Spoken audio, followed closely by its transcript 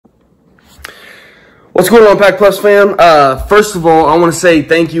What's going on, Pack Plus fam? First of all, I want to say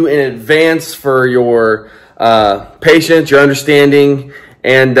thank you in advance for your patience, your understanding,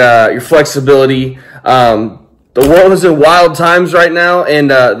 and your flexibility. The world is in wild times right now, and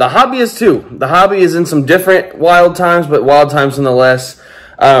the hobby is too. The hobby is in some different wild times, but wild times nonetheless.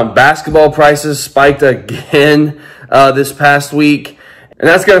 Basketball prices spiked again this past week, and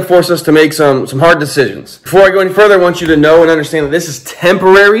that's going to force us to make some hard decisions. Before I go any further, I want you to know and understand that this is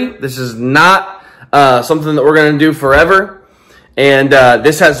temporary. This is not something that we're going to do forever. And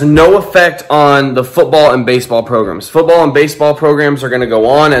this has no effect on the football and baseball programs. Football and baseball programs are going to go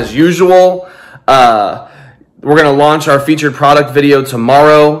on as usual. We're going to launch our featured product video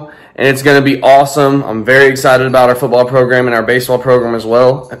tomorrow, and it's going to be awesome. I'm very excited about our football program and our baseball program as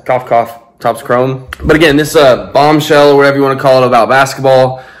well. Cough, cough, Topps Chrome. But again, this bombshell, or whatever you want to call it, about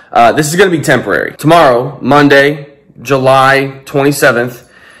basketball, this is going to be temporary. Tomorrow, Monday, July 27th,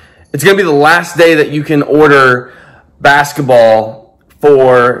 it's going to be the last day that you can order basketball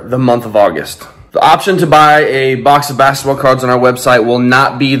for the month of August. The option to buy a box of basketball cards on our website will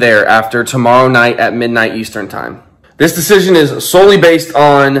not be there after tomorrow night at midnight Eastern time. This decision is solely based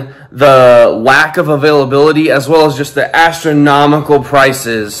on the lack of availability as well as just the astronomical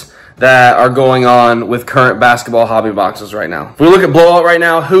prices that are going on with current basketball hobby boxes right now. If we look at Blowout right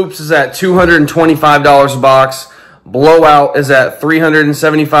now, Hoops is at $225 a box. Blowout is at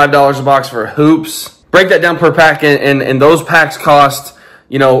 $375 a box for Hoops. Break that down per pack, and those packs cost,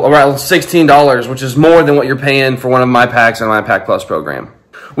 you know, around $16, which is more than what you're paying for one of my packs in my Pack Plus program.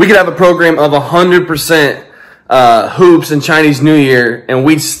 We could have a program of 100% Hoops and Chinese New Year, and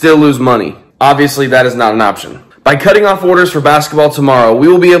we'd still lose money. Obviously, that is not an option. By cutting off orders for basketball tomorrow, we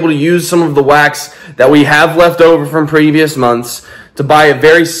will be able to use some of the wax that we have left over from previous months to buy a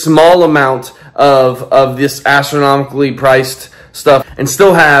very small amount of this astronomically priced stuff and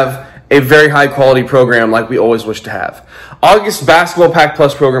still have a very high quality program like we always wish to have. August Basketball Pack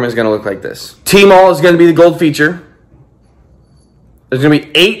Plus program is going to look like this. T-Mall is going to be the gold feature. There's going to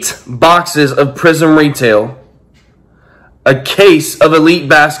be 8 boxes of Prism Retail, a case of Elite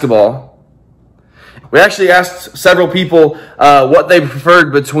Basketball. We actually asked several people what they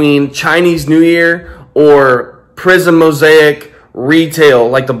preferred between Chinese New Year or Prism Mosaic Retail,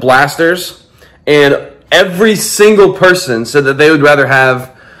 like the blasters. And every single person said that they would rather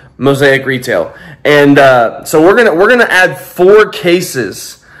have Mosaic Retail. And so we're gonna add 4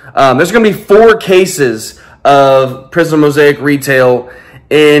 cases. There's gonna be 4 cases of Prism Mosaic Retail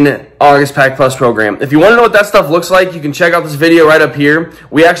in August Pack Plus program. If you want to know what that stuff looks like, you can check out this video right up here.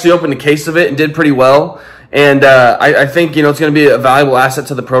 We actually opened a case of it and did pretty well. And I think, you know, it's going to be a valuable asset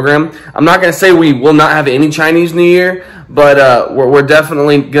to the program. I'm not going to say we will not have any Chinese New Year, but we're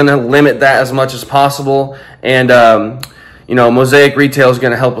definitely going to limit that as much as possible. And, you know, Mosaic Retail is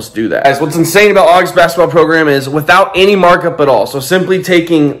going to help us do that. Guys, what's insane about August basketball program is without any markup at all. So simply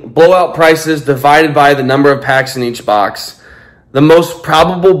taking blowout prices divided by the number of packs in each box, the most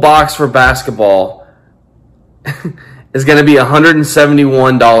probable box for basketball is going to be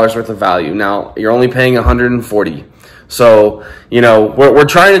 $171 worth of value. Now, you're only paying $140. So, you know, we're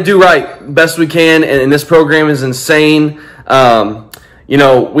trying to do right best we can, and this program is insane. You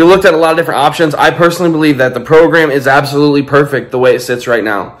know, we looked at a lot of different options. I personally believe that the program is absolutely perfect the way it sits right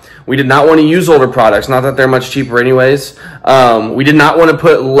now. We did not want to use older products, not that they're much cheaper anyways. We did not want to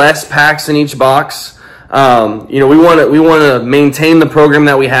put less packs in each box. You know, we want to maintain the program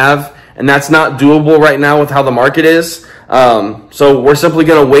that we have, and that's not doable right now with how the market is. So we're simply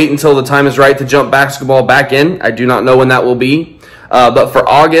going to wait until the time is right to jump basketball back in. I do not know when that will be. But for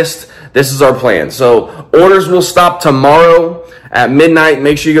August, this is our plan. So orders will stop tomorrow at midnight.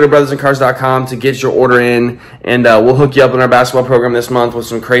 Make sure you go to brothersandcards.com to get your order in, and we'll hook you up in our basketball program this month with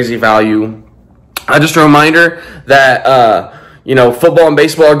some crazy value. Just a reminder that, you know, football and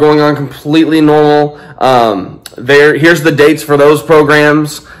baseball are going on completely normal. Here's the dates for those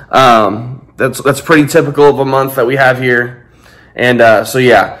programs. That's pretty typical of a month that we have here. And so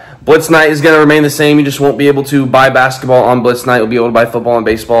yeah, Blitz Night is going to remain the same. You just won't be able to buy basketball on Blitz Night. You'll be able to buy football and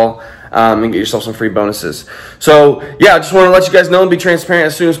baseball and get yourself some free bonuses. So yeah, I just want to let you guys know and be transparent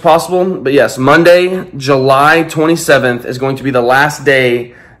as soon as possible. But yes, Monday, July 27th is going to be the last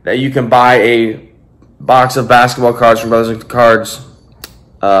day that you can buy a box of basketball cards from Brothers and Cards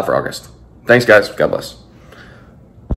for August. Thanks, guys. God bless.